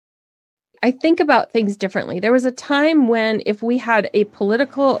I think about things differently. There was a time when if we had a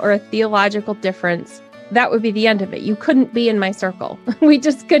political or a theological difference, that would be the end of it. You couldn't be in my circle. We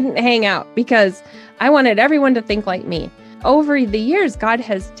just couldn't hang out because I wanted everyone to think like me. Over the years, God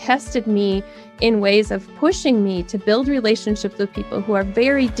has tested me in ways of pushing me to build relationships with people who are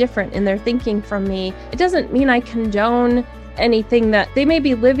very different in their thinking from me. It doesn't mean I condone anything that they may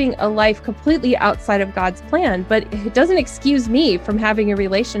be living a life completely outside of God's plan, but it doesn't excuse me from having a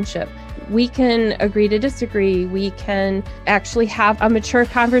relationship. We can agree to disagree. We can actually have a mature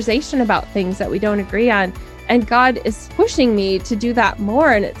conversation about things that we don't agree on. And God is pushing me to do that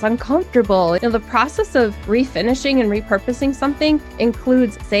more, and it's uncomfortable. The process of refinishing and repurposing something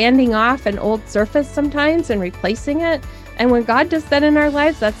includes sanding off an old surface sometimes and replacing it. And when God does that in our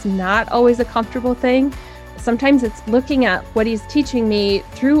lives, that's not always a comfortable thing. Sometimes it's looking at what he's teaching me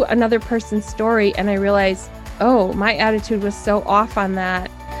through another person's story, and I realize, oh, my attitude was so off on that.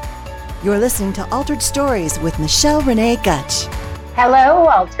 You're listening to Altered Stories with Michelle Renee Gutch. Hello,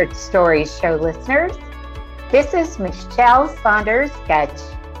 Altered Stories show listeners. This is Michelle Saunders Gutch,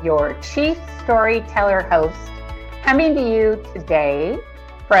 your chief storyteller host, coming to you today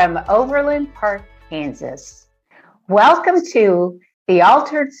from Overland Park, Kansas. Welcome to the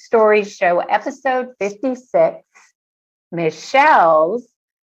Altered Stories show, episode 56, Michelle's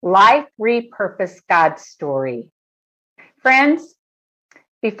Life Repurposed God Story. Friends,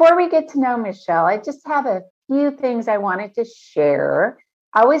 before we get to know Michelle, I just have a few things I wanted to share.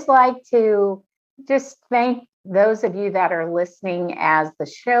 I always like to just thank those of you that are listening as the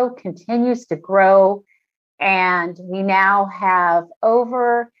show continues to grow. And we now have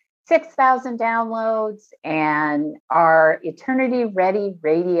over 6,000 downloads, and our Eternity Ready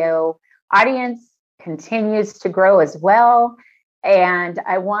radio audience continues to grow as well. And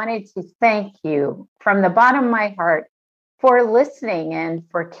I wanted to thank you from the bottom of my heart for listening and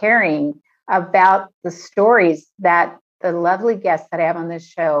for caring about the stories that the lovely guests that I have on this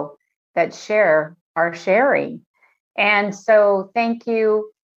show that are sharing. And so thank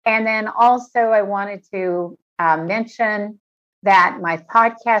you. And then also I wanted to mention that my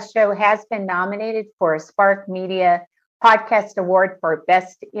podcast show has been nominated for a Spark Media Podcast Award for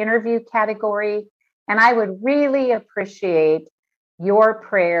Best Interview category. And I would really appreciate your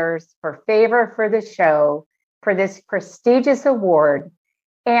prayers for favor for the show for this prestigious award.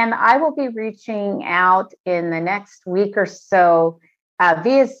 And I will be reaching out in the next week or so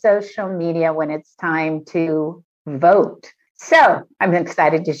via social media when it's time to vote. So I'm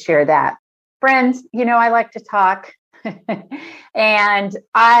excited to share that. Friends, I like to talk and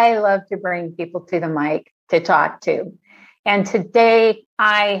I love to bring people to the mic to talk to. And today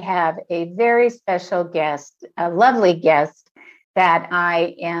I have a very special guest, a lovely guest that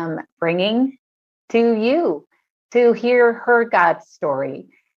I am bringing to you to hear her God story.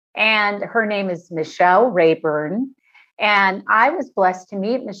 And her name is Michelle Rayburn. And I was blessed to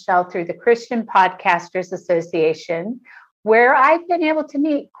meet Michelle through the Christian Podcasters Association, where I've been able to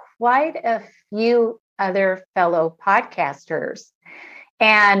meet quite a few other fellow podcasters.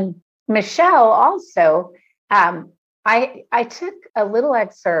 And Michelle also, I took a little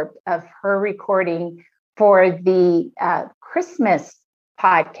excerpt of her recording for the Christmas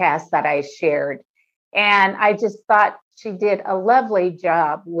podcast that I shared. And I just thought she did a lovely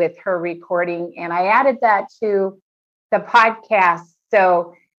job with her recording. And I added that to the podcast.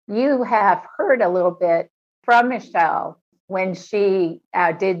 So you have heard a little bit from Michelle when she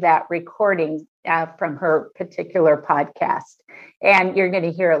did that recording from her particular podcast. And you're going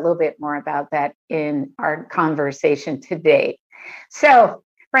to hear a little bit more about that in our conversation today. So,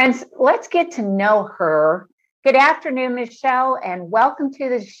 friends, let's get to know her. Good afternoon, Michelle, and welcome to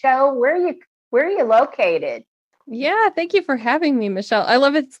the show. Where are you located? Yeah, thank you for having me, Michelle. I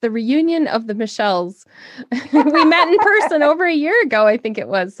love it. It's the reunion of the Michelles. We met in person over a year ago, I think it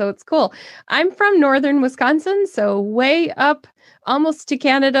was. So it's cool. I'm from northern Wisconsin, so way up almost to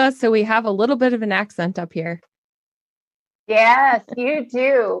Canada. So we have a little bit of an accent up here. Yes, you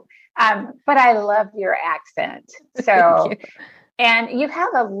do. But I love your accent. So, and you have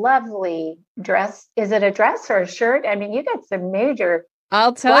a lovely dress. Is it a dress or a shirt? I mean, you got some major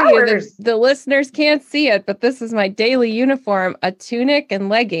I'll tell you, the listeners can't see it, but this is my daily uniform, a tunic and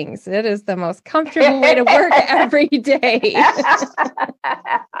leggings. It is the most comfortable way to work every day.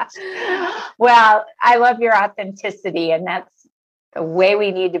 Well, I love your authenticity, and that's the way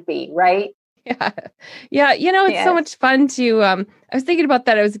we need to be, right? Yeah. It's so much fun to, I was thinking about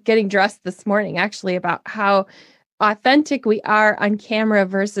that. I was getting dressed this morning, actually, about how authentic we are on camera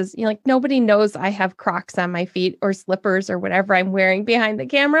versus, nobody knows I have Crocs on my feet or slippers or whatever I'm wearing behind the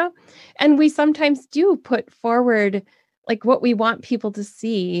camera. And we sometimes do put forward like what we want people to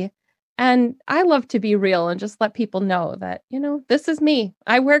see. And I love to be real and just let people know that, this is me.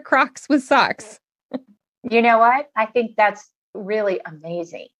 I wear Crocs with socks. You know what? I think that's really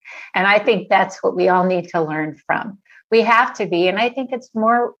amazing. And I think that's what we all need to learn from. We have to be. And I think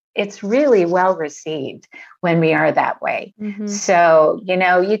it's really well received when we are that way. Mm-hmm. So,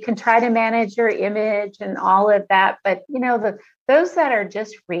 you can try to manage your image and all of that. But, those that are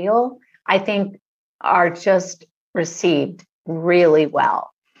just real, I think are just received really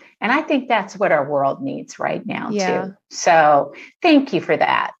well. And I think that's what our world needs right now, too. So thank you for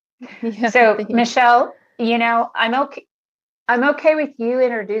that. Yeah, so, Michelle, I'm okay with you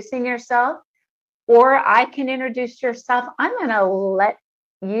introducing yourself, or I can introduce yourself. I'm going to let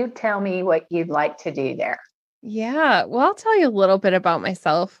you tell me what you'd like to do there. Yeah. Well, I'll tell you a little bit about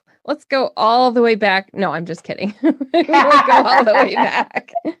myself. Let's go all the way back. No, I'm just kidding. We'll go all the way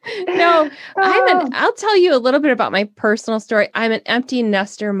back. No, I'll tell you a little bit about my personal story. I'm an empty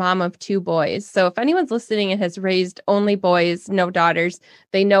nester mom of 2 boys. So if anyone's listening and has raised only boys, no daughters,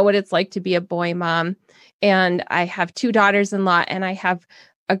 they know what it's like to be a boy mom. And I have 2 daughters-in-law, and I have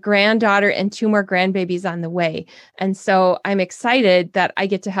a granddaughter and 2 more grandbabies on the way. And so I'm excited that I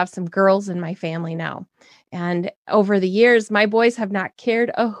get to have some girls in my family now. And over the years, my boys have not cared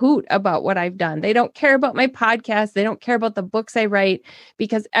a hoot about what I've done. They don't care about my podcast. They don't care about the books I write,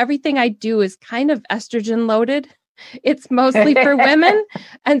 because everything I do is kind of estrogen loaded. It's mostly for women.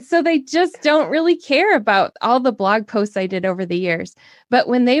 And so they just don't really care about all the blog posts I did over the years. But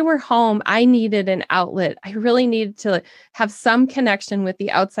when they were home, I needed an outlet. I really needed to have some connection with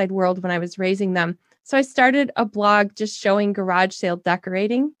the outside world when I was raising them. So I started a blog just showing garage sale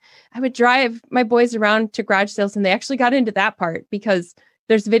decorating. I would drive my boys around to garage sales, and they actually got into that part because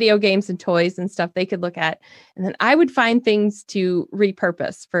there's video games and toys and stuff they could look at. And then I would find things to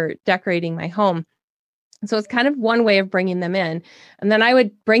repurpose for decorating my home. So it's kind of one way of bringing them in. And then I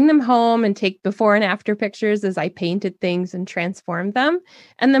would bring them home and take before and after pictures as I painted things and transformed them,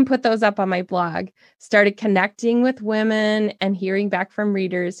 and then put those up on my blog. Started connecting with women and hearing back from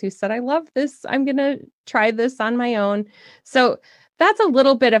readers who said, I love this. I'm going to try this on my own. So that's a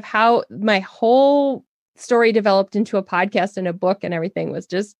little bit of how my whole story developed into a podcast and a book, and everything was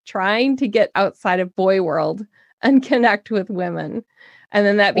just trying to get outside of boy world and connect with women. And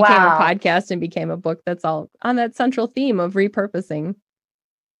then that became a podcast and became a book that's all on that central theme of repurposing.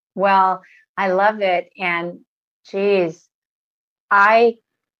 Well, I love it. And geez, I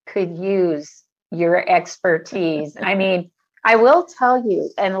could use your expertise. I mean, I will tell you,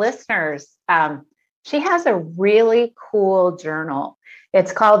 and listeners, she has a really cool journal.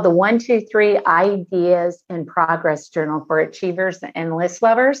 It's called the 123 Ideas in Progress Journal for Achievers and List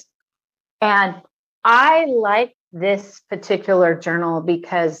Lovers. And I like this particular journal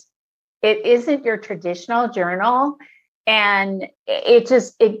because it isn't your traditional journal, and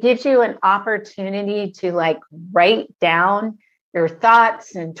it gives you an opportunity to write down your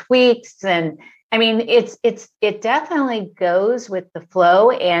thoughts and tweaks. And I mean, it definitely goes with the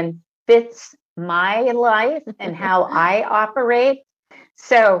flow and fits my life and how I operate.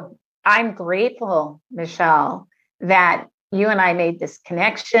 So I'm grateful, Michelle, that you and I made this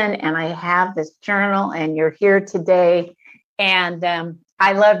connection, and I have this journal, and you're here today. And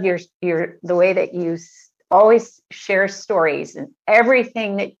I love the way that you always share stories and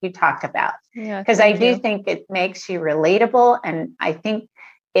everything that you talk about. Because I do think it makes you relatable, and I think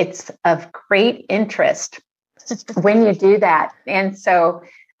it's of great interest when you do that. And so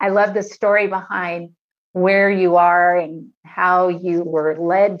I love the story behind where you are and how you were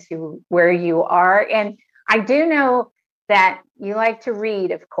led to where you are. And I do know that you like to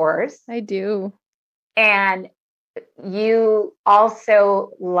read, of course. I do. And you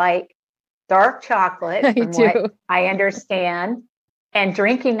also like dark chocolate, from what I understand, and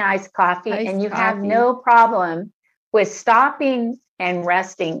drinking iced coffee. And you have no problem with stopping and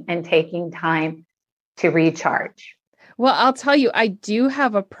resting and taking time to recharge. Well, I'll tell you, I do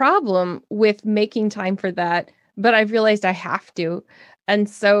have a problem with making time for that, but I've realized I have to. And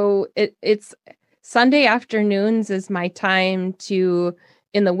so it's Sunday afternoons is my time to,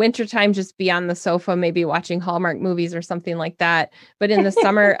 in the wintertime, just be on the sofa, maybe watching Hallmark movies or something like that. But in the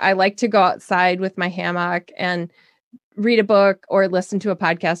summer, I like to go outside with my hammock and read a book or listen to a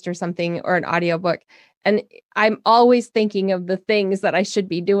podcast or something, or an audiobook. And I'm always thinking of the things that I should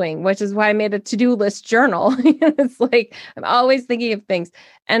be doing, which is why I made a to-do list journal. It's like, I'm always thinking of things.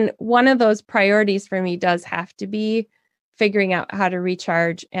 And one of those priorities for me does have to be figuring out how to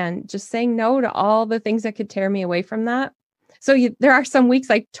recharge and just saying no to all the things that could tear me away from that. So there are some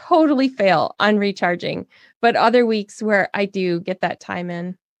weeks I totally fail on recharging, but other weeks where I do get that time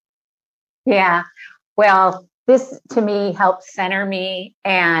in. Yeah. Well, this to me helps center me.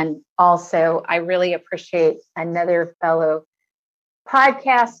 And also, I really appreciate another fellow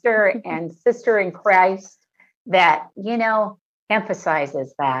podcaster and sister in Christ that,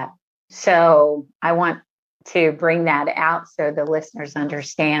 emphasizes that. So I want to bring that out so the listeners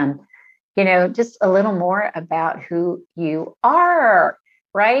understand, just a little more about who you are,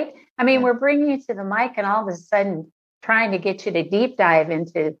 right? I mean, we're bringing you to the mic and all of a sudden trying to get you to deep dive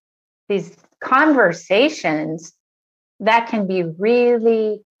into these conversations that can be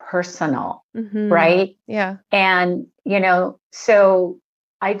really personal, right? Yeah. And, so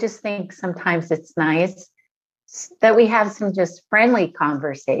I just think sometimes it's nice that we have some just friendly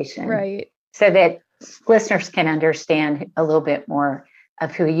conversation, right? So that listeners can understand a little bit more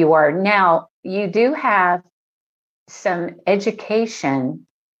of who you are. Now, you do have some education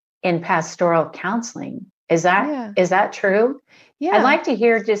in pastoral counseling. Is that true? Yeah. I'd like to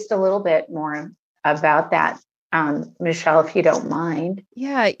hear just a little bit more about that, Michelle, if you don't mind.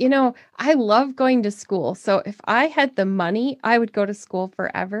 Yeah. I love going to school. So if I had the money, I would go to school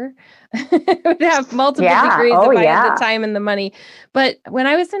forever. I would have multiple degrees if I had the time and the money. But when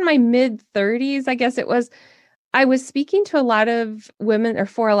I was in my mid 30s, I guess it was, I was speaking to a lot of women or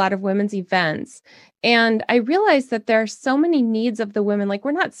for a lot of women's events. And I realized that there are so many needs of the women. Like,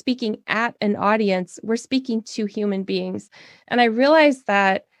 we're not speaking at an audience, we're speaking to human beings. And I realized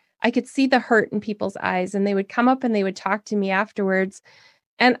that I could see the hurt in people's eyes, and they would come up and they would talk to me afterwards.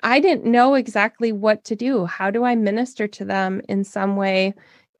 And I didn't know exactly what to do. How do I minister to them in some way?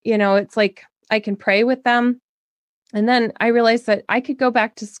 It's like I can pray with them. And then I realized that I could go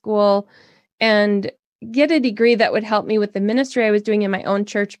back to school and get a degree that would help me with the ministry I was doing in my own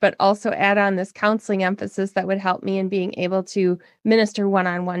church, but also add on this counseling emphasis that would help me in being able to minister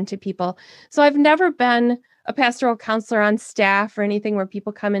one-on-one to people. So I've never been a pastoral counselor on staff or anything where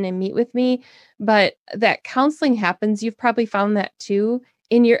people come in and meet with me, but that counseling happens. You've probably found that too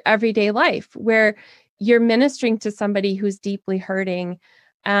in your everyday life, where you're ministering to somebody who's deeply hurting.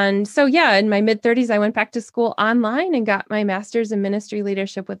 And so, in my mid 30s, I went back to school online and got my master's in ministry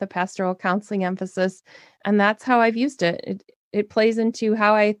leadership with a pastoral counseling emphasis. And that's how I've used it. It plays into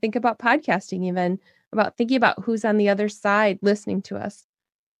how I think about podcasting, even about thinking about who's on the other side listening to us.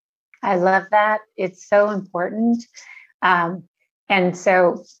 I love that. It's so important. And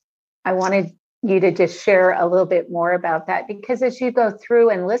so I wanted you to just share a little bit more about that, because as you go through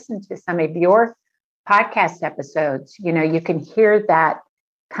and listen to some of your podcast episodes, you can hear that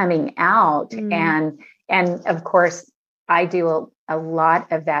coming out. And of course, I do a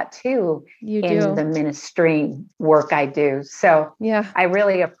lot of that too in the ministry work I do. So I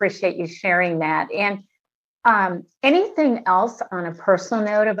really appreciate you sharing that. And anything else on a personal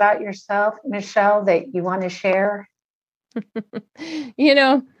note about yourself, Michelle, that you want to share?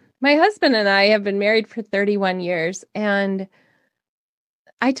 My husband and I have been married for 31 years, and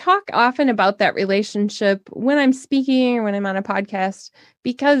I talk often about that relationship when I'm speaking or when I'm on a podcast,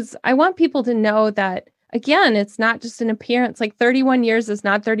 because I want people to know that, again, it's not just an appearance. Like, 31 years is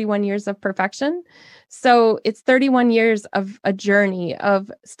not 31 years of perfection. So it's 31 years of a journey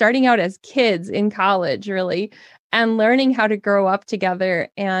of starting out as kids in college, really, and learning how to grow up together.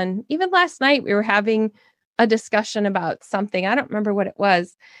 And even last night, we were having a discussion about something. I don't remember what it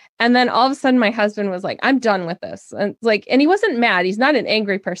was. And then all of a sudden my husband was like, I'm done with this. And he wasn't mad. He's not an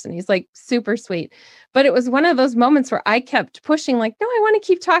angry person. He's like super sweet. But it was one of those moments where I kept pushing, like, no, I want to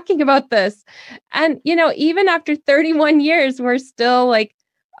keep talking about this. And, even after 31 years, we're still like,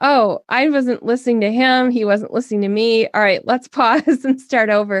 oh, I wasn't listening to him. He wasn't listening to me. All right, let's pause and start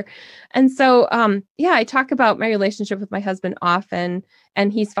over. And so, I talk about my relationship with my husband often,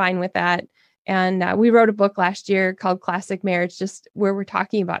 and he's fine with that. And we wrote a book last year called Classic Marriage, just where we're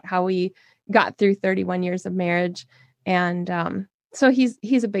talking about how we got through 31 years of marriage. And so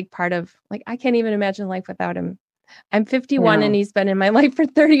he's a big part of, like, I can't even imagine life without him. I'm 51 and he's been in my life for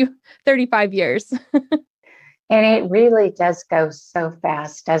 35 years. And it really does go so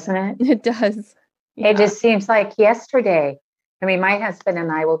fast, doesn't it? It does. Yeah. It just seems like yesterday. I mean, my husband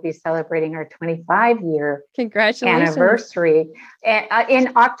and I will be celebrating our 25-year anniversary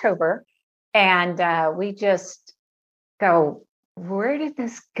in October. And we just go, where did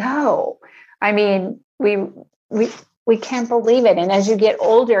this go? I mean, we can't believe it. And as you get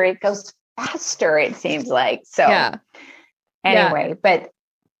older, it goes faster, it seems like. So anyway, but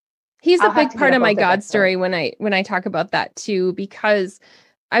he's a big part of my God story when I talk about that too, because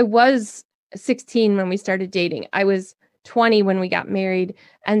I was 16 when we started dating. I was 20 when we got married.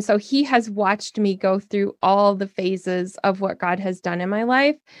 And so he has watched me go through all the phases of what God has done in my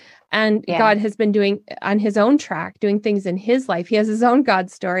life. And Yeah. God has been doing on his own track, doing things in his life. He has his own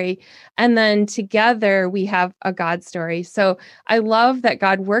God story. And then together we have a God story. So I love that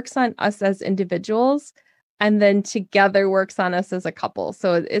God works on us as individuals and then together works on us as a couple.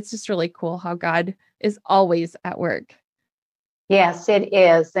 So it's just really cool how God is always at work. Yes, it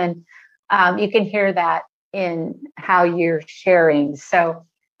is. And you can hear that in how you're sharing. So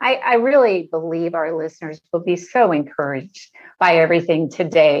I really believe our listeners will be so encouraged by everything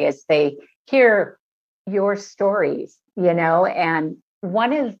today as they hear your stories, And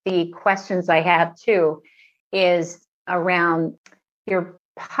one of the questions I have too is around your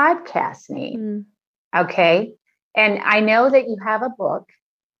podcast name. Okay. And I know that you have a book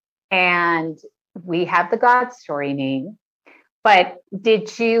and we have the God Story name. But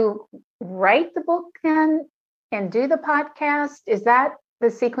did you write the book then and do the podcast? Is that the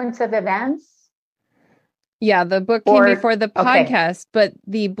sequence of events? Yeah, the book came before the podcast, but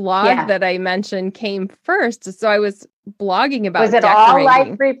the blog that I mentioned came first. So I was blogging about Was it decorating. all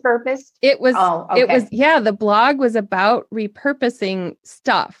Life Repurposed? It was, the blog was about repurposing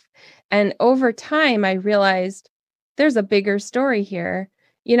stuff. And over time, I realized there's a bigger story here.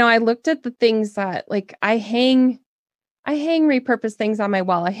 I looked at the things that I hang repurposed things on my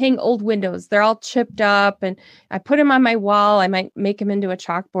wall. I hang old windows. They're all chipped up and I put them on my wall. I might make them into a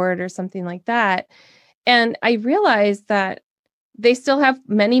chalkboard or something like that. And I realized that they still have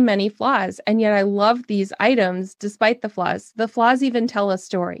many, many flaws. And yet I love these items despite the flaws. The flaws even tell a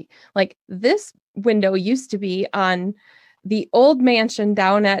story. Like this window used to be on the old mansion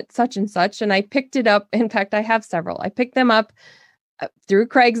down at such and such. And I picked it up. In fact, I have several. I picked them up through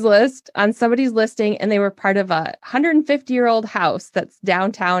Craigslist on somebody's listing, and they were part of a 150-year-old house that's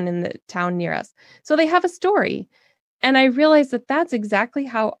downtown in the town near us. So they have a story. And I realized that that's exactly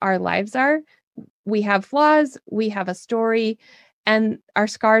how our lives are. We have flaws, we have a story, and our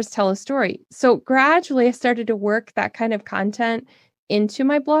scars tell a story. So gradually I started to work that kind of content into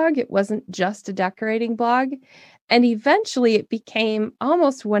my blog. It wasn't just a decorating blog. And eventually it became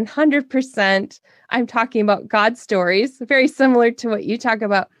almost 100%. I'm talking about God stories, very similar to what you talk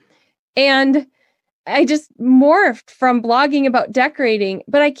about. And I just morphed from blogging about decorating,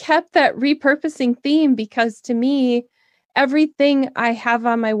 but I kept that repurposing theme because to me, everything I have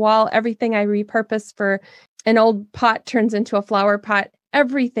on my wall, everything I repurpose for an old pot turns into a flower pot,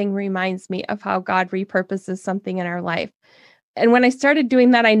 everything reminds me of how God repurposes something in our life. And when I started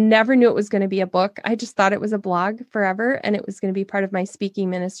doing that, I never knew it was going to be a book. I just thought it was a blog forever and it was going to be part of my speaking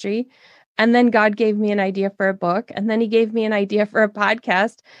ministry. And then God gave me an idea for a book, and then he gave me an idea for a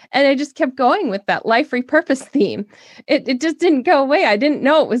podcast. And I just kept going with that life repurpose theme. It just didn't go away. I didn't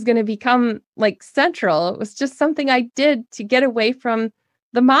know it was going to become central. It was just something I did to get away from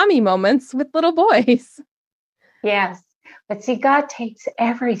the mommy moments with little boys. Yes. But see, God takes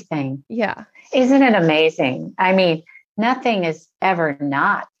everything. Yeah. Isn't it amazing? I mean, nothing is ever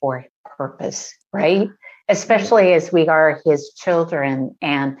not for a purpose, right? Especially as we are his children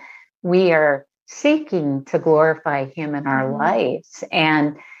and we are seeking to glorify him in our lives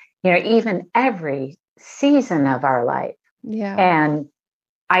and, even every season of our life. Yeah. And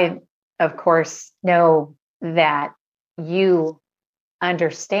I, of course, know that you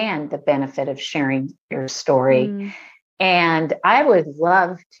understand the benefit of sharing your story. And I would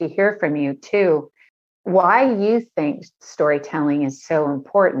love to hear from you too, why you think storytelling is so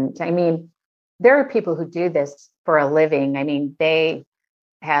important. I mean, there are people who do this for a living. I mean, they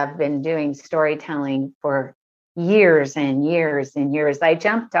have been doing storytelling for years and years and years. I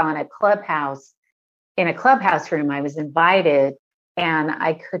jumped on in a clubhouse room. I was invited, and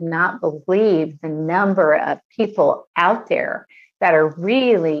I could not believe the number of people out there that are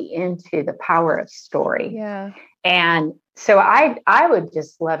really into the power of story. Yeah. And so I would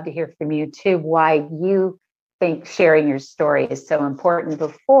just love to hear from you too, why you think sharing your story is so important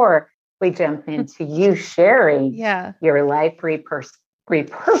before we jump into you sharing your life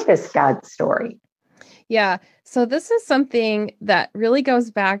repurpose God story. Yeah. So this is something that really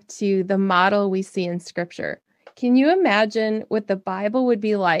goes back to the model we see in scripture. Can you imagine what the Bible would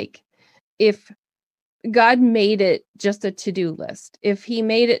be like if God made it just a to-do list, if he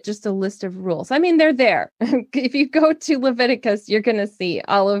made it just a list of rules? I mean, they're there. If you go to Leviticus, you're going to see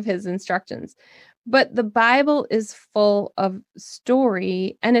all of his instructions. But the Bible is full of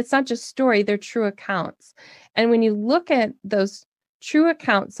story, and it's not just story, they're true accounts. And when you look at those true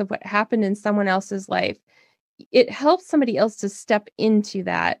accounts of what happened in someone else's life, it helps somebody else to step into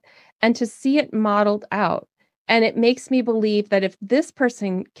that and to see it modeled out. And it makes me believe that if this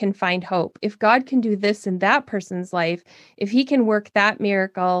person can find hope, if God can do this in that person's life, if he can work that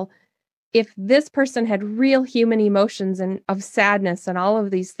miracle, if this person had real human emotions and of sadness and all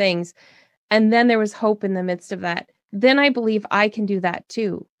of these things, and then there was hope in the midst of that, then I believe I can do that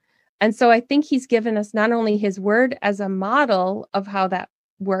too. And so I think he's given us not only his word as a model of how that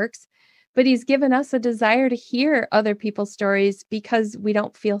works, but he's given us a desire to hear other people's stories because we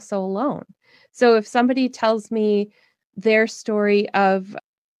don't feel so alone. So if somebody tells me their story of,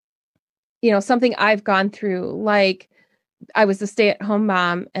 something I've gone through, like I was a stay-at-home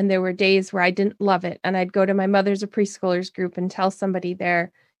mom and there were days where I didn't love it. And I'd go to my Mothers of Preschoolers group and tell somebody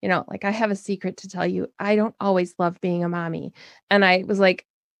there, like, I have a secret to tell you. I don't always love being a mommy. And I was like,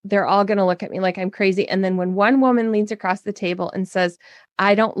 they're all going to look at me like I'm crazy. And then when one woman leans across the table and says,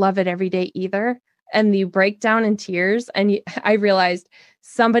 I don't love it every day either, and you break down in tears, and I realized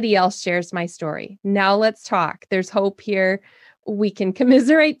somebody else shares my story. Now let's talk. There's hope here. We can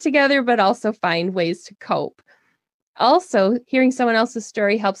commiserate together, but also find ways to cope. Also, hearing someone else's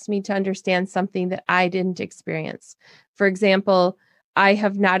story helps me to understand something that I didn't experience. For example, I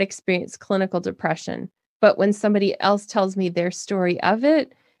have not experienced clinical depression, but when somebody else tells me their story of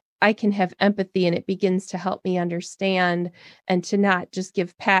it, I can have empathy, and it begins to help me understand and to not just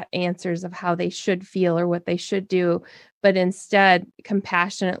give pat answers of how they should feel or what they should do, but instead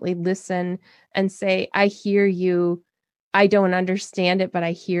compassionately listen and say, I hear you. I don't understand it, but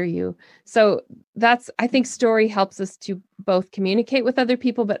I hear you. So I think story helps us to both communicate with other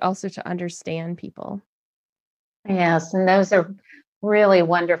people, but also to understand people. Yes, and those are really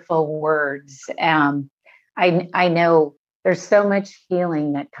wonderful words. I know there's so much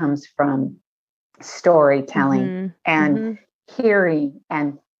healing that comes from storytelling and hearing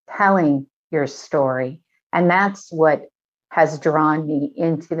and telling your story. And that's what has drawn me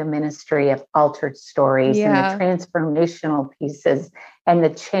into the ministry of Altered Stories and the transformational pieces and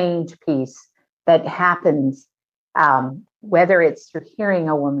the change piece that happens, whether it's through hearing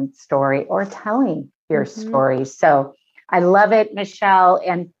a woman's story or telling your story. So I love it, Michelle.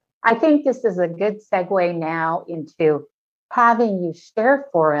 And I think this is a good segue now into having you share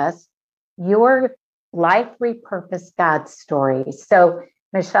for us your life repurposed God story. So,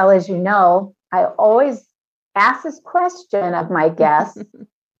 Michelle, as you know, I always ask this question of my guests.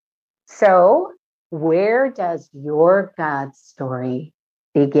 So, where does your God story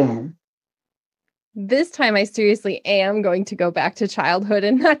begin? This time I seriously am going to go back to childhood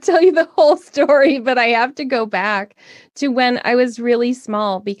and not tell you the whole story, but I have to go back to when I was really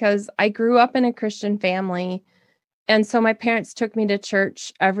small because I grew up in a Christian family. And so my parents took me to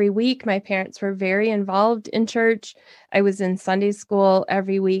church every week. My parents were very involved in church. I was in Sunday school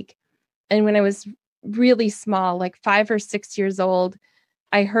every week. And when I was really small, like 5 or 6 years old,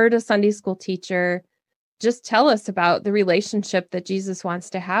 I heard a Sunday school teacher just tell us about the relationship that Jesus wants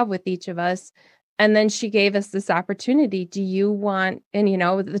to have with each of us. And then she gave us this opportunity. Do you want, and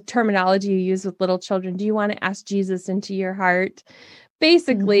the terminology you use with little children, do you want to ask Jesus into your heart?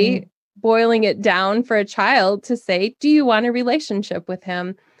 Basically, boiling it down for a child to say, do you want a relationship with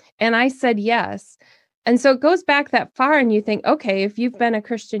him? And I said yes. And so it goes back that far and you think, okay, if you've been a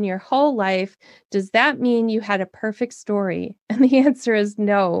Christian your whole life, does that mean you had a perfect story? And the answer is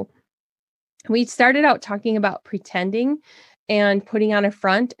no. We started out talking about pretending and putting on a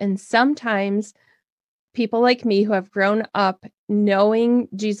front. And sometimes people like me who have grown up knowing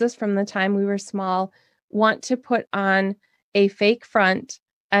Jesus from the time we were small want to put on a fake front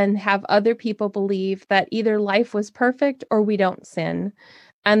and have other people believe that either life was perfect or we don't sin.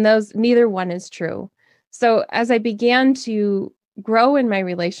 And neither one is true. So as I began to grow in my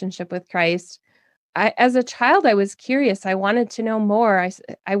relationship with Christ, as a child, I was curious. I wanted to know more.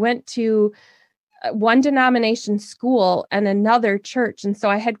 I went to one denomination school and another church. And so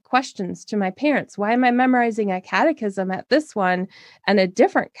I had questions to my parents. Why am I memorizing a catechism at this one and a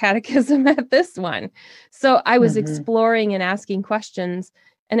different catechism at this one? So I was exploring and asking questions.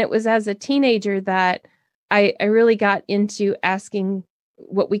 And it was as a teenager that I really got into asking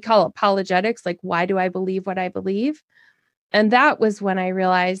what we call apologetics, like, why do I believe what I believe? And that was when I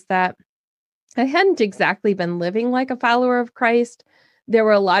realized that I hadn't exactly been living like a follower of Christ. There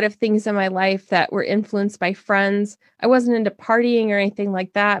were a lot of things in my life that were influenced by friends. I wasn't into partying or anything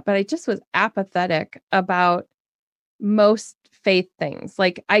like that, but I just was apathetic about most faith things.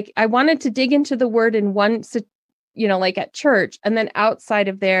 Like I wanted to dig into the word in one, like at church. And then outside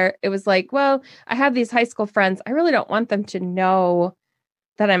of there, it was like, well, I have these high school friends. I really don't want them to know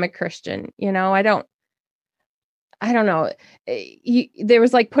that I'm a Christian. I don't know. There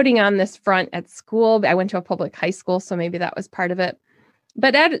was like putting on this front at school. I went to a public high school, so maybe that was part of it.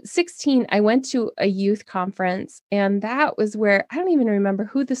 But at 16, I went to a youth conference, and that was where I don't even remember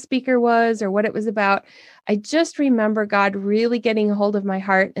who the speaker was or what it was about. I just remember God really getting a hold of my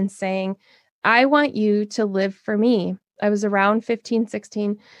heart and saying, I want you to live for me. I was around 15,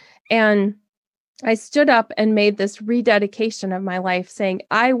 16, and I stood up and made this rededication of my life saying,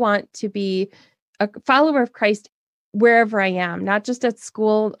 I want to be a follower of Christ wherever I am, not just at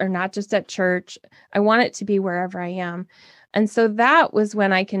school or not just at church. I want it to be wherever I am. And so that was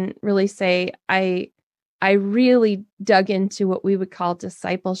when I can really say I really dug into what we would call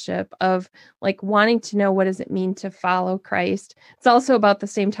discipleship, of like wanting to know, what does it mean to follow Christ? It's also about the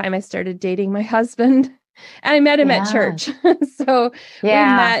same time I started dating my husband, and I met him at church. So we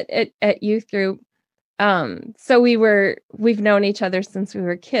met at youth group. So we've known each other since we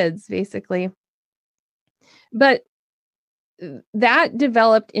were kids, basically. But that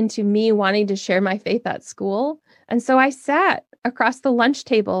developed into me wanting to share my faith at school. And so I sat across the lunch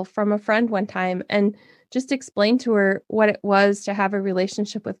table from a friend one time and just explained to her what it was to have a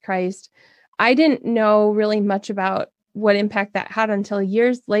relationship with Christ. I didn't know really much about what impact that had until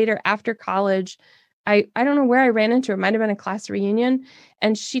years later after college. I don't know where I ran into her. It might have been a class reunion.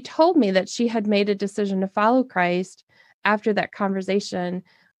 And she told me that she had made a decision to follow Christ after that conversation.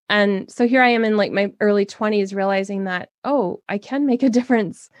 And so here I am in like my early 20s realizing that, oh, I can make a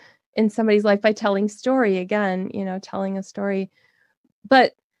difference in somebody's life by telling story again, telling a story.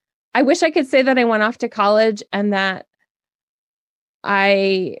 But I wish I could say that I went off to college and that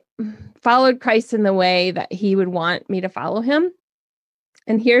I followed Christ in the way that he would want me to follow him.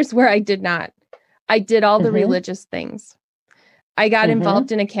 And here's where I did not. I did all the religious things. I got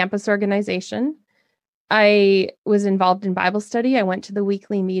involved in a campus organization. I was involved in Bible study. I went to the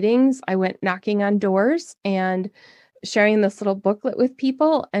weekly meetings. I went knocking on doors and sharing this little booklet with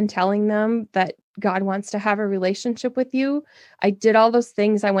people and telling them that God wants to have a relationship with you. I did all those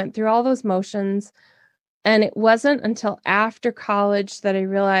things. I went through all those motions. And it wasn't until after college that I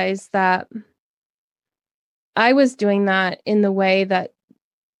realized that I was doing that in the way that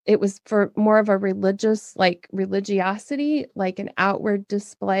it was for more of a religious, like religiosity, like an outward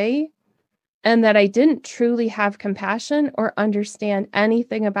display, and that I didn't truly have compassion or understand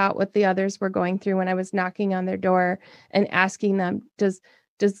anything about what the others were going through when I was knocking on their door and asking them,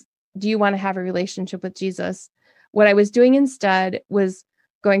 do you want to have a relationship with Jesus? What I was doing instead was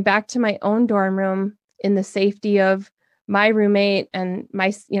going back to my own dorm room in the safety of my roommate and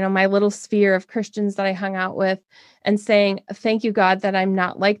my little sphere of Christians that I hung out with, and saying, thank you, God, that I'm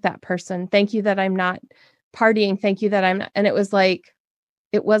not like that person. Thank you that I'm not partying. Thank you that I'm not. And it was like,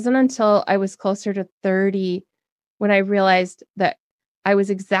 it wasn't until I was closer to 30 when I realized that I was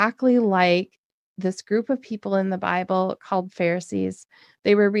exactly like this group of people in the Bible called Pharisees.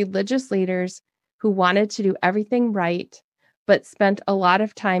 They were religious leaders who wanted to do everything right, but spent a lot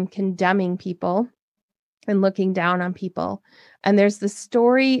of time condemning people and looking down on people. And there's the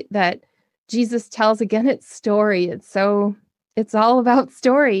story that Jesus tells. Again, it's story. It's all about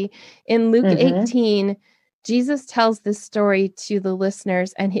story. In Luke 18, Jesus tells this story to the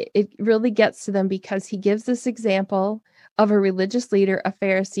listeners, and it really gets to them because he gives this example of a religious leader, a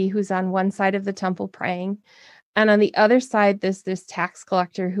Pharisee, who's on one side of the temple praying. And on the other side, there's this tax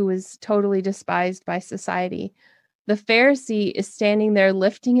collector who is totally despised by society. The Pharisee is standing there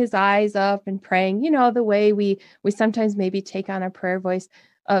lifting his eyes up and praying, the way we sometimes maybe take on a prayer voice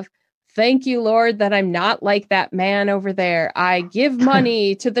of, thank you, Lord, that I'm not like that man over there. I give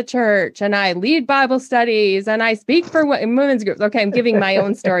money to the church and I lead Bible studies and I speak for women's groups. Okay, I'm giving my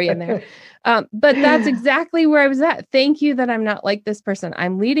own story in there. But that's exactly where I was at. Thank you that I'm not like this person.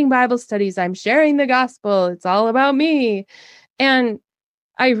 I'm leading Bible studies. I'm sharing the gospel. It's all about me. And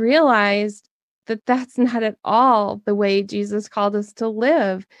I realized that that's not at all the way Jesus called us to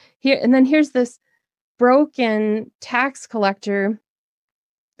live here. And then here's this broken tax collector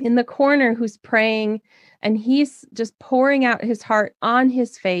in the corner who's praying, and he's just pouring out his heart on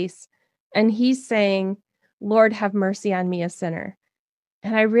his face. And he's saying, Lord, have mercy on me, a sinner.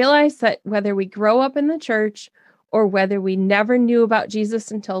 And I realized that whether we grow up in the church or whether we never knew about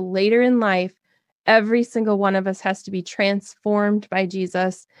Jesus until later in life, every single one of us has to be transformed by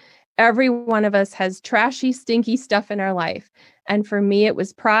Jesus. Every one of us has trashy, stinky stuff in our life. And for me, it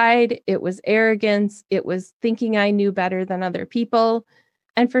was pride, it was arrogance, it was thinking I knew better than other people.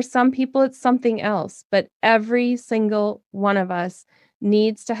 And for some people, it's something else. But every single one of us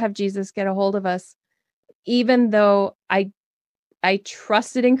needs to have Jesus get a hold of us. Even though I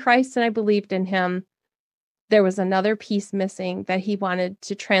trusted in Christ and I believed in him, there was another piece missing that he wanted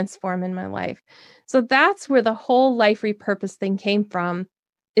to transform in my life. So that's where the whole life repurpose thing came from,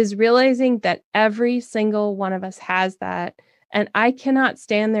 is realizing that every single one of us has that. And I cannot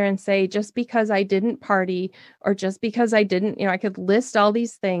stand there and say, just because I didn't party or just because I didn't, I could list all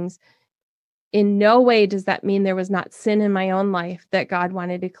these things. In no way does that mean there was not sin in my own life that God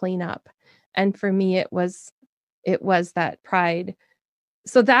wanted to clean up. And for me, it was that pride.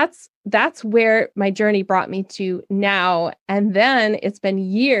 So that's where my journey brought me to now. And then it's been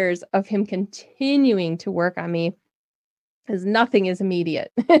years of him continuing to work on me, because nothing is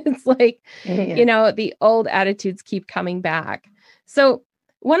immediate. It's like, the old attitudes keep coming back. So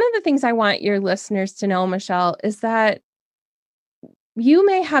one of the things I want your listeners to know, Michelle, is that you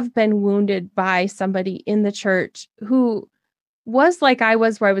may have been wounded by somebody in the church who was like I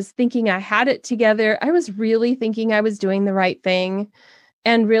was, where I was thinking I had it together. I was really thinking I was doing the right thing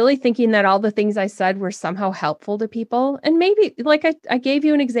and really thinking that all the things I said were somehow helpful to people. And maybe, like I gave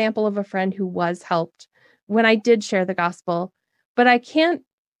you an example of a friend who was helped when I did share the gospel, but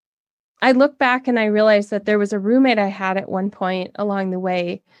I look back and I realized that there was a roommate I had at one point along the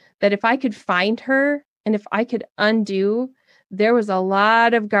way that if I could find her and if I could undo, there was a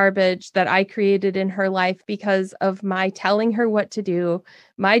lot of garbage that I created in her life because of my telling her what to do,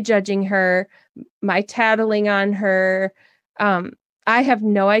 my judging her, my tattling on her. I have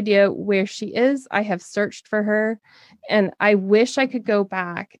no idea where she is. I have searched for her, and I wish I could go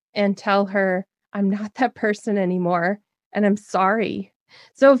back and tell her I'm not that person anymore, and I'm sorry.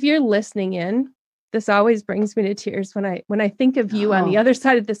 So if you're listening in, this always brings me to tears when I think of you on the other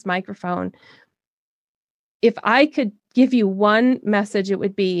side of this microphone. If I could give you one message, it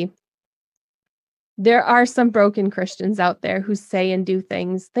would be, there are some broken Christians out there who say and do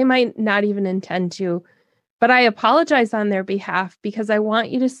things they might not even intend to, but I apologize on their behalf, because I want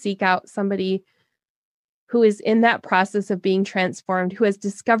you to seek out somebody who is in that process of being transformed, who has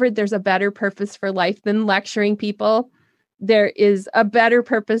discovered there's a better purpose for life than lecturing people. There is a better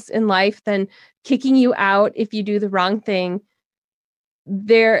purpose in life than kicking you out if you do the wrong thing.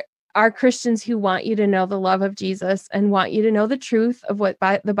 There are Christians who want you to know the love of Jesus and want you to know the truth of what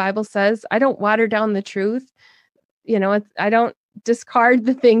the Bible says. I don't water down the truth. I don't discard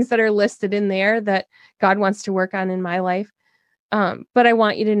the things that are listed in there that God wants to work on in my life. But I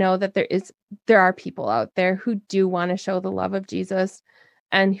want you to know that there are people out there who do want to show the love of Jesus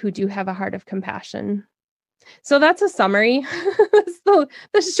and who do have a heart of compassion. So that's a summary. That's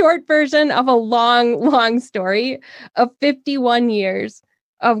the short version of a long, long story of 51 years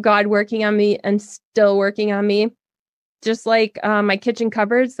of God working on me and still working on me. Just like my kitchen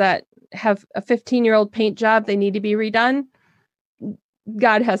cupboards that have a 15-year-old paint job, they need to be redone.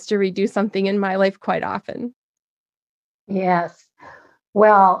 God has to redo something in my life quite often. Yes.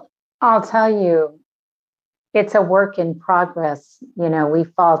 Well, I'll tell you, it's a work in progress. We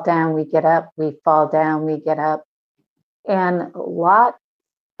fall down, we get up, we fall down, we get up. And a lot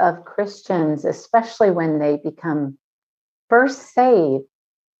of Christians, especially when they become first saved,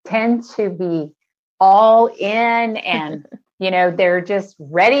 tend to be all in and, they're just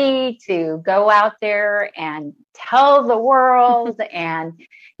ready to go out there and tell the world. And,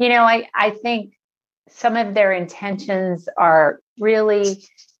 I think some of their intentions are really,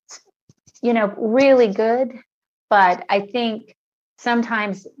 really good. But I think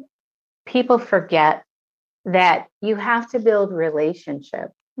sometimes people forget that you have to build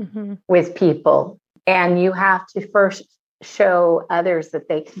relationship with people, and you have to first show others that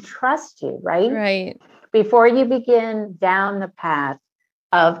they can trust you, right? Right. Before you begin down the path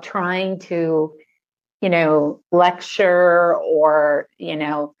of trying to, lecture or,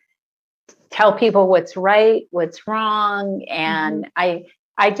 tell people what's right, what's wrong. And I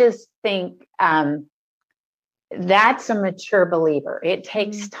just think that's a mature believer. It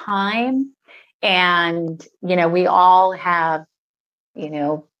takes time. And, we all have,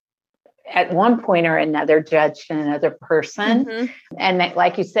 at one point or another judged another person. And that,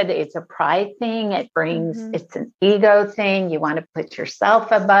 like you said, it's a pride thing. It brings, it's an ego thing. You want to put yourself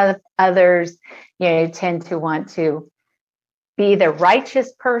above others. You tend to want to be the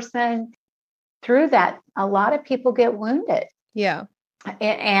righteous person. Through that, a lot of people get wounded. Yeah.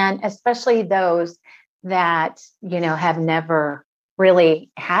 And especially those that, have never really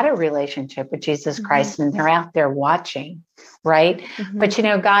had a relationship with Jesus Christ, and they're out there watching, right? But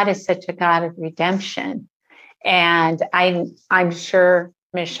God is such a God of redemption. And I'm sure,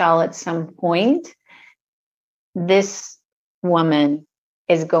 Michelle, at some point, this woman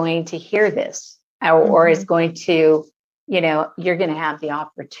is going to hear this or is going to, you're going to have the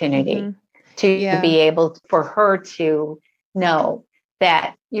opportunity to be able for her to know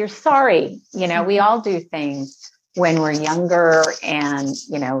that you're sorry. We all do things when we're younger and,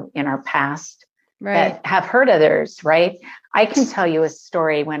 in our past that have hurt others, right? I can tell you a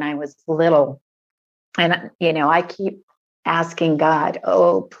story when I was little, and, I keep asking God,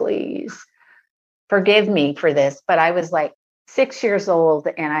 oh, please forgive me for this. But I was like 6 years old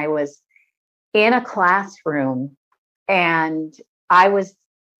and I was in a classroom and I was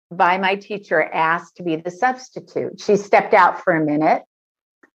by my teacher asked to be the substitute. She stepped out for a minute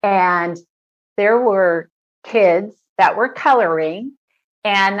and there were kids that were coloring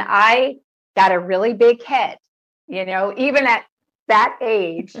and I got a really big head, even at that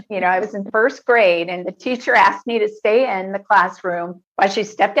age, I was in first grade and the teacher asked me to stay in the classroom while she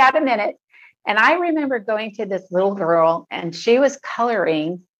stepped out a minute. And I remember going to this little girl and she was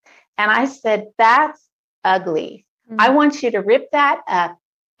coloring and I said, that's ugly. I want you to rip that up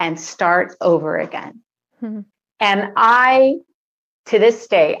and start over again. Mm-hmm. And to this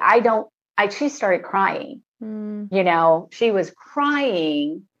day, she started crying. She was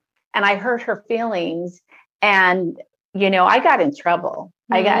crying and I hurt her feelings. And, I got in trouble.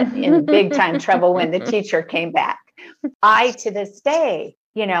 I got in big time trouble when the teacher came back. I, to this day,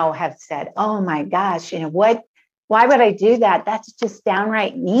 have said, oh my gosh, why would I do that? That's just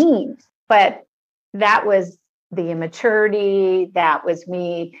downright mean. But that was the immaturity. That was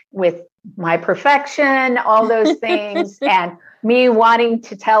me with my perfection, all those things, and me wanting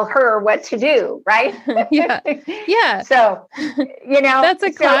to tell her what to do. Right. Yeah. Yeah. So, that's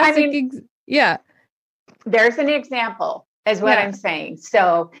a classic. Yeah. There's an example is what I'm saying.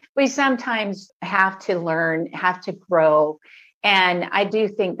 So we sometimes have to learn, have to grow. And I do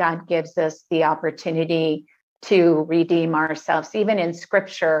think God gives us the opportunity to redeem ourselves, even in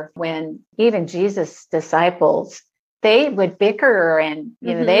scripture, when even Jesus' disciples, they would bicker and,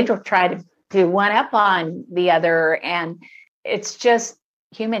 they'd try to do one up on the other. And it's just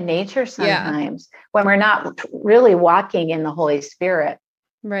human nature sometimes when we're not really walking in the Holy Spirit.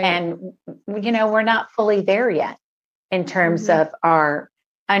 Right. And, we're not fully there yet in terms of our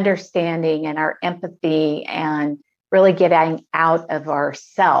understanding and our empathy and really getting out of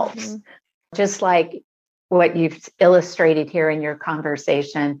ourselves. Just like what you've illustrated here in your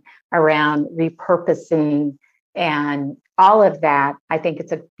conversation around repurposing and all of that. I think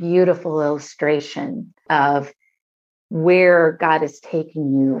it's a beautiful illustration of where God is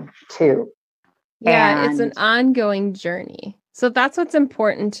taking you to. Yeah, it's an ongoing journey. So that's what's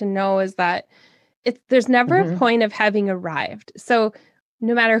important to know is that there's never a point of having arrived. So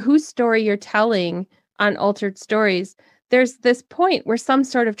no matter whose story you're telling on Altered Stories, there's this point where some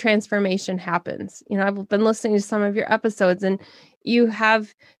sort of transformation happens. I've been listening to some of your episodes and you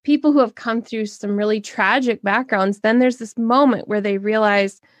have people who have come through some really tragic backgrounds. Then there's this moment where they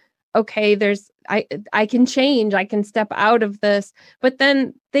realize, okay, I can change, I can step out of this, but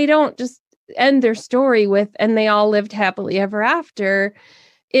then they don't just end their story with, and they all lived happily ever after.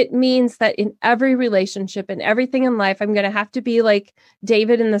 It means that in every relationship and everything in life, I'm going to have to be like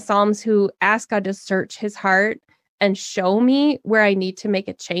David in the Psalms who asked God to search his heart and show me where I need to make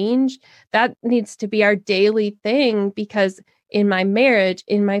a change. That needs to be our daily thing, because in my marriage,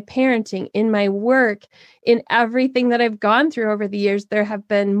 in my parenting, in my work, in everything that I've gone through over the years, there have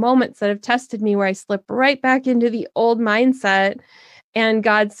been moments that have tested me where I slip right back into the old mindset. And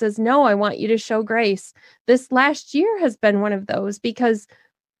God says, no, I want you to show grace. This last year has been one of those, because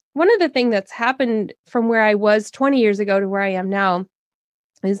one of the things that's happened from where I was 20 years ago to where I am now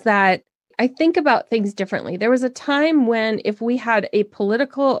is that I think about things differently. There was a time when if we had a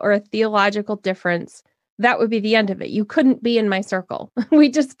political or a theological difference, that would be the end of it. You couldn't be in my circle. We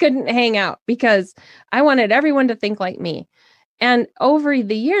just couldn't hang out because I wanted everyone to think like me. And over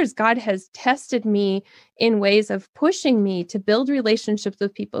the years, God has tested me in ways of pushing me to build relationships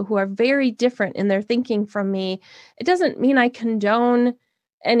with people who are very different in their thinking from me. It doesn't mean I condone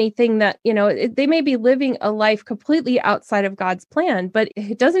anything that, they may be living a life completely outside of God's plan, but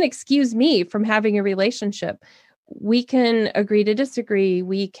it doesn't excuse me from having a relationship. We can agree to disagree.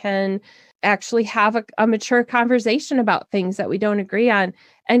 We can actually have a mature conversation about things that we don't agree on.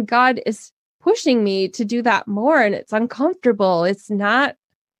 And God is pushing me to do that more. And it's uncomfortable. It's not,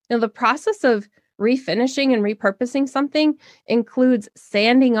 the process of refinishing and repurposing something includes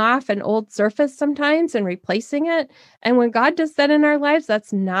sanding off an old surface sometimes and replacing it. And when God does that in our lives,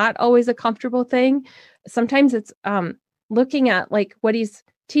 that's not always a comfortable thing. Sometimes it's looking at like what he's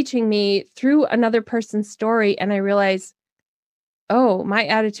teaching me through another person's story. And I realize, oh, my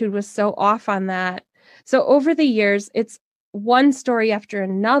attitude was so off on that. So over the years, it's one story after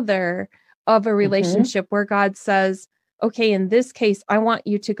another of a relationship where God says, okay, in this case, I want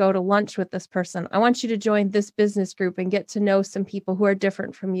you to go to lunch with this person. I want you to join this business group and get to know some people who are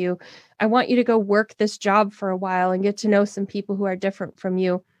different from you. I want you to go work this job for a while and get to know some people who are different from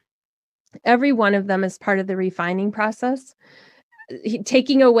you. Every one of them is part of the refining process,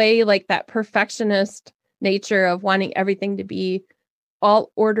 taking away like that perfectionist nature of wanting everything to be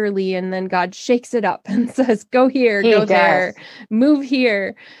all orderly, and then God shakes it up and says, go here, go there, move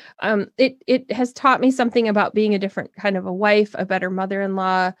here. It has taught me something about being a different kind of a wife, a better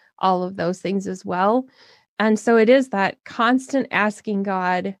mother-in-law, all of those things as well. And so it is that constant asking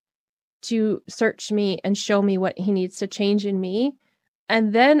God to search me and show me what he needs to change in me.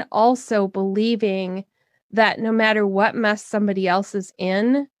 And then also believing that no matter what mess somebody else is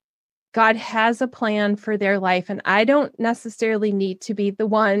in, God has a plan for their life. And I don't necessarily need to be the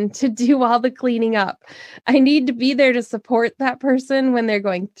one to do all the cleaning up. I need to be there to support that person when they're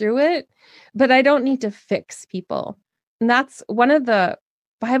going through it, but I don't need to fix people. And that's one of the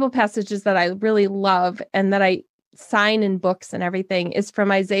Bible passages that I really love and that I sign in books and everything is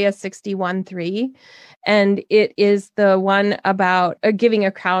from Isaiah 61:3. And it is the one about giving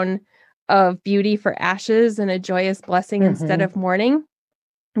a crown of beauty for ashes and a joyous blessing instead of mourning.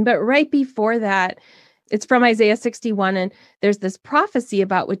 But right before that, it's from Isaiah 61, and there's this prophecy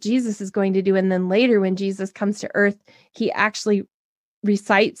about what Jesus is going to do. And then later, when Jesus comes to earth, he actually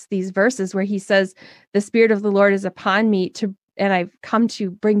recites these verses where he says, the Spirit of the Lord is upon me and I've come to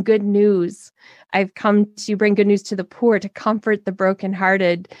bring good news. I've come to bring good news to the poor, to comfort the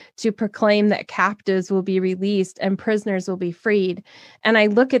brokenhearted, to proclaim that captives will be released and prisoners will be freed. And I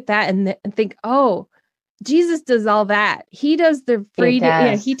look at that and think, oh, Jesus does all that. He does the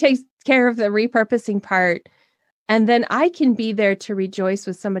freedom. He takes care of the repurposing part. And then I can be there to rejoice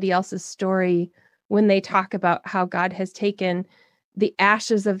with somebody else's story when they talk about how God has taken the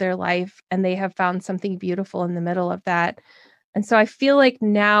ashes of their life and they have found something beautiful in the middle of that. And so I feel like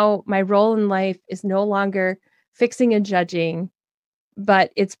now my role in life is no longer fixing and judging,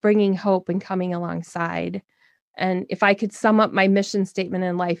 but it's bringing hope and coming alongside. And if I could sum up my mission statement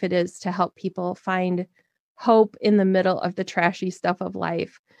in life, it is to help people find hope in the middle of the trashy stuff of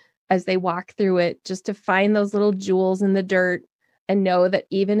life as they walk through it, just to find those little jewels in the dirt and know that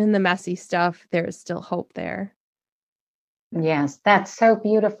even in the messy stuff, there is still hope there. Yes, that's so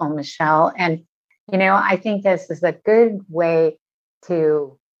beautiful, Michelle. And, I think this is a good way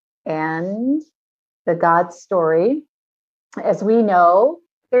to end the God story. As we know,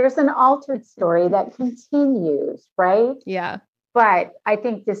 there's an altered story that continues, right? Yeah. But I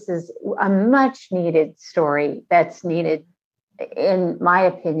think this is a much needed story that's needed, in my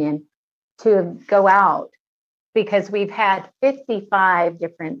opinion, to go out, because we've had 55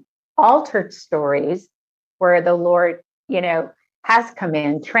 different altered stories where the Lord, has come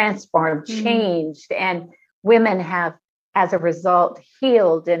in, transformed, changed, and women have, as a result,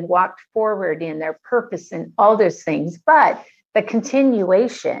 healed and walked forward in their purpose and all those things. But the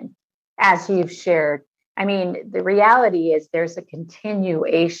continuation, as you've shared, I mean, the reality is there's a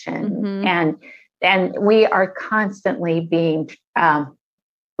continuation, and we are constantly being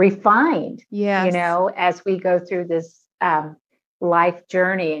refined, as we go through this life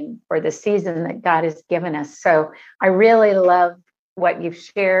journey and for the season that God has given us. So I really love what you've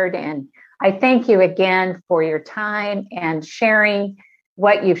shared, and I thank you again for your time and sharing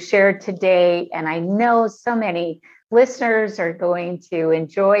what you've shared today. And I know so many listeners are going to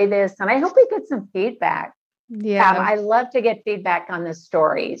enjoy this, and I hope we get some feedback. Yeah, I love to get feedback on the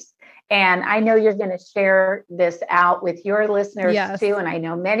stories, and I know you're going to share this out with your listeners too. And I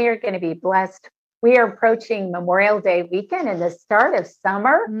know many are going to be blessed. We are approaching Memorial Day weekend and the start of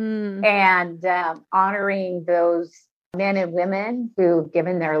summer, and honoring those men and women who've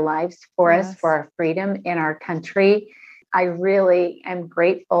given their lives for us, for our freedom in our country. I really am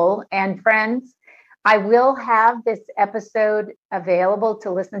grateful. And friends, I will have this episode available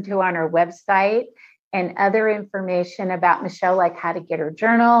to listen to on our website, and other information about Michelle, like how to get her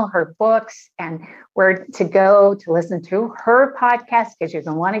journal, her books, and where to go to listen to her podcast, because you're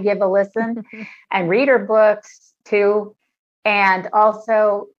going to want to give a listen, and read her books too. And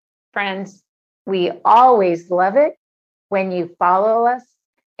also, friends, we always love it when you follow us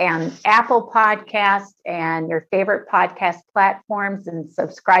and Apple Podcasts and your favorite podcast platforms and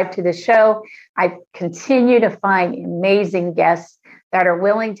subscribe to the show. I continue to find amazing guests that are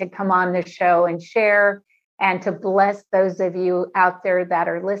willing to come on the show and share, and to bless those of you out there that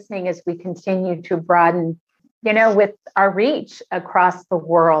are listening as we continue to broaden, with our reach across the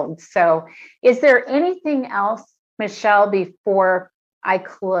world. So is there anything else, Michelle, before I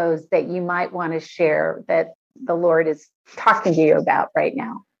close, that you might want to share that the Lord is talking to you about right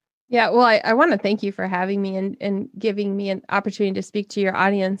now? Yeah, well, I want to thank you for having me and giving me an opportunity to speak to your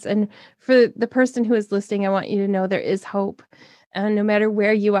audience. And for the person who is listening, I want you to know there is hope. And no matter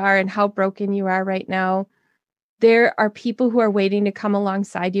where you are and how broken you are right now, there are people who are waiting to come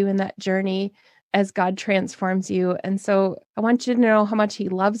alongside you in that journey as God transforms you. And so I want you to know how much He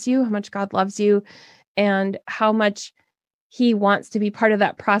loves you, how much God loves you, and how much he wants to be part of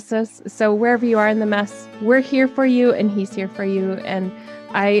that process. So wherever you are in the mess, we're here for you and he's here for you. And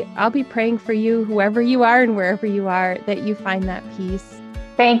I'll be praying for you, whoever you are and wherever you are, that you find that peace.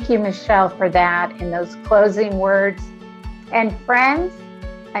 Thank you, Michelle, for that and those closing words. And friends,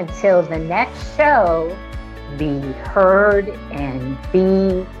 until the next show, be heard and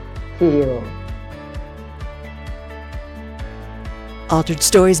be healed. Altered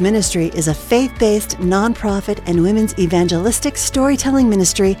Stories Ministry is a faith-based, nonprofit, and women's evangelistic storytelling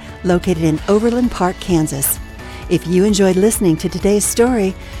ministry located in Overland Park, Kansas. If you enjoyed listening to today's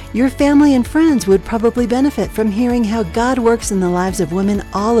story, your family and friends would probably benefit from hearing how God works in the lives of women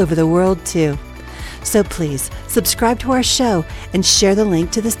all over the world, too. So please, subscribe to our show and share the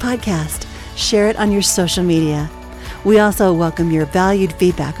link to this podcast. Share it on your social media. We also welcome your valued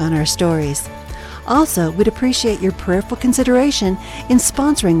feedback on our stories. Also, we'd appreciate your prayerful consideration in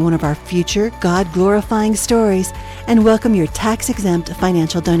sponsoring one of our future God-glorifying stories and welcome your tax-exempt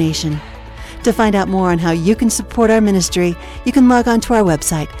financial donation. To find out more on how you can support our ministry, you can log on to our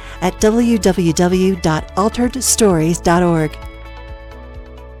website at www.alteredstories.org.